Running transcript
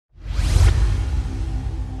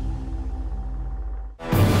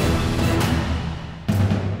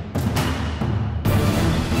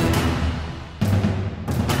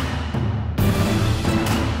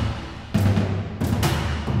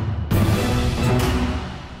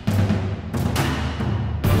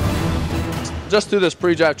just through this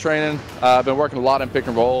pre-draft training, I've been working a lot in pick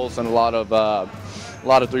and rolls and a lot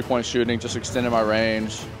of three-point shooting, just extending my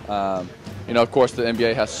range. You know, of course, the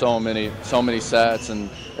NBA has so many sets, and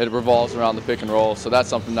it revolves around the pick and roll. So that's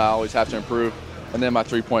something that I always have to improve. And then my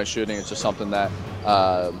three-point shooting is just something that,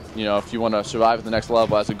 you know, if you want to survive at the next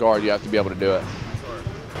level as a guard, you have to be able to do it.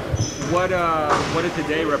 What does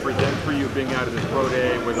today represent for you, being out of this pro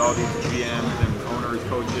day with all these GMs and owners,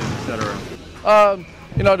 coaches, etc.?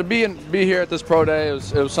 You know, to be here at this pro day, it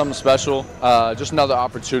was something special. Just another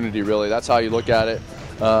opportunity, really. That's how you look at it.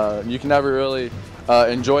 You can never really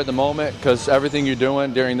enjoy the moment, because everything you're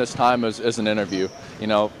doing during this time is an interview. You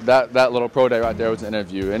know, that little pro day right there was an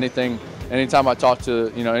interview. Anytime I talk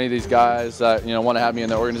to, you know, any of these guys that, you know, want to have me in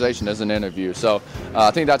their organization is an interview. So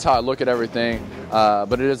I think that's how I look at everything.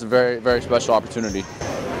 But it is a very, very special opportunity.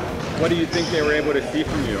 What do you think they were able to see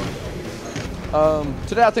from you?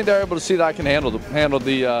 Today, I think they're able to see that I can handle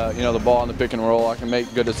the you know, the ball in the pick and roll. I can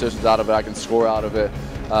make good decisions out of it. I can score out of it.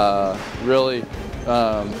 Really,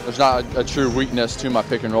 there's not a true weakness to my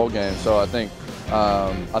pick and roll game. So I think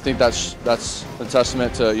that's a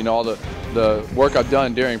testament to, you know, all the work I've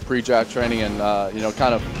done during pre-draft training and you know,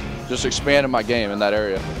 kind of just expanding my game in that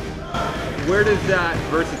area. Where does that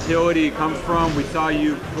versatility come from? We saw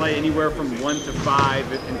you play anywhere from 1 to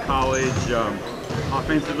 5 in college,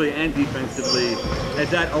 offensively and defensively. Has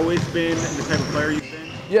that always been the type of player you've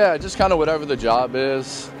been? Yeah, just kind of whatever the job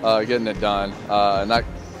is, getting it done. And that,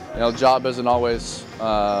 you know, the job isn't always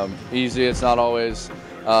easy. It's not always,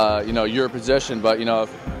 you know, your position. But, you know,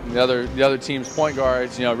 if the other team's point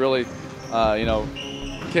guards, you know, really, you know,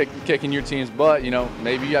 kicking your team's butt, you know,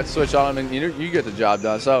 maybe you have to switch on them and you get the job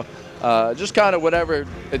done. So just kind of whatever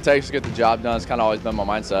it takes to get the job done has kind of always been my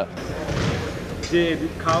mindset. Did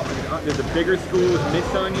the bigger schools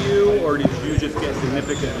miss on you, or did you just get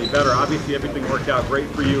significantly better? Obviously, everything worked out great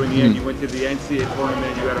for you in the end. You went to the NCAA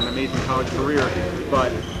tournament. You had an amazing college career,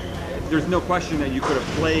 but there's no question that you could have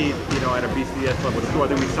played, you know, at a BCS level school. I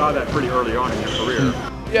think we saw that pretty early on in your career.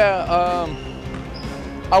 Yeah,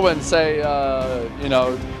 I wouldn't say you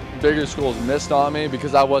know, bigger schools missed on me,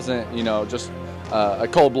 because I wasn't, you know, just a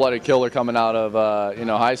cold-blooded killer coming out of you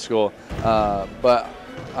know, high school. But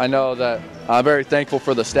I know that I'm very thankful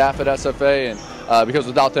for the staff at SFA, and because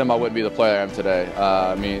without them I wouldn't be the player I am today.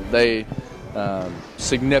 I mean, they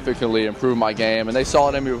significantly improved my game, and they saw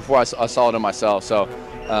it in me before I saw it in myself. So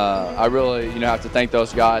I really, you know, have to thank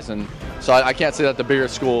those guys, and so I can't say that the bigger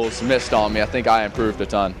schools missed on me. I think I improved a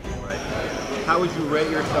ton. How would you rate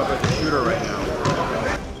yourself as a shooter right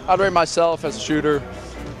now? I'd rate myself as a shooter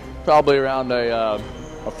probably around a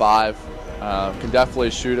 5. Can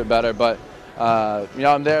definitely shoot it better, but you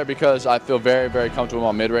know, I'm there because I feel very, very comfortable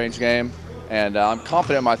in my mid-range game, and I'm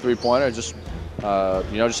confident in my three-pointer. Just you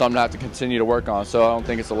know, just something I have to continue to work on. So I don't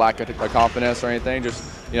think it's a lack of confidence or anything. Just,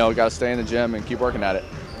 you know, got to stay in the gym and keep working at it.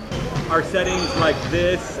 Are settings like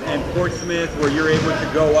this and Portsmouth, where you're able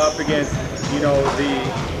to go up against, you know,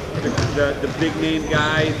 the big name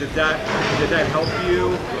guys, does that help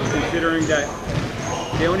you, considering that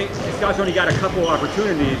Scott's only got a couple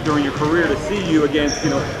opportunities during your career to see you against,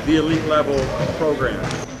 you know, the elite level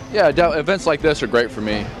programs? Yeah, events like this are great for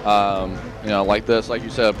me. You know, like this, like you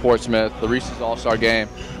said, Portsmouth, the Reese's All-Star Game,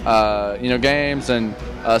 you know, games and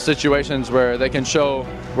situations where they can show,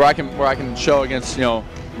 where I can show against, you know,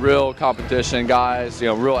 real competition guys, you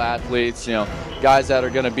know, real athletes, you know, guys that are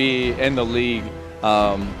going to be in the league.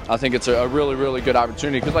 I think it's a really, really good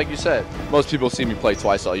opportunity, because, like you said, most people see me play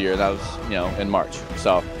twice all year, and that was, you know, in March.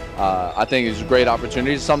 So I think it's a great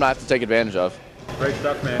opportunity. It's something I have to take advantage of. Great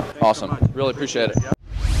stuff, man. Thanks awesome. so much. Really appreciate it.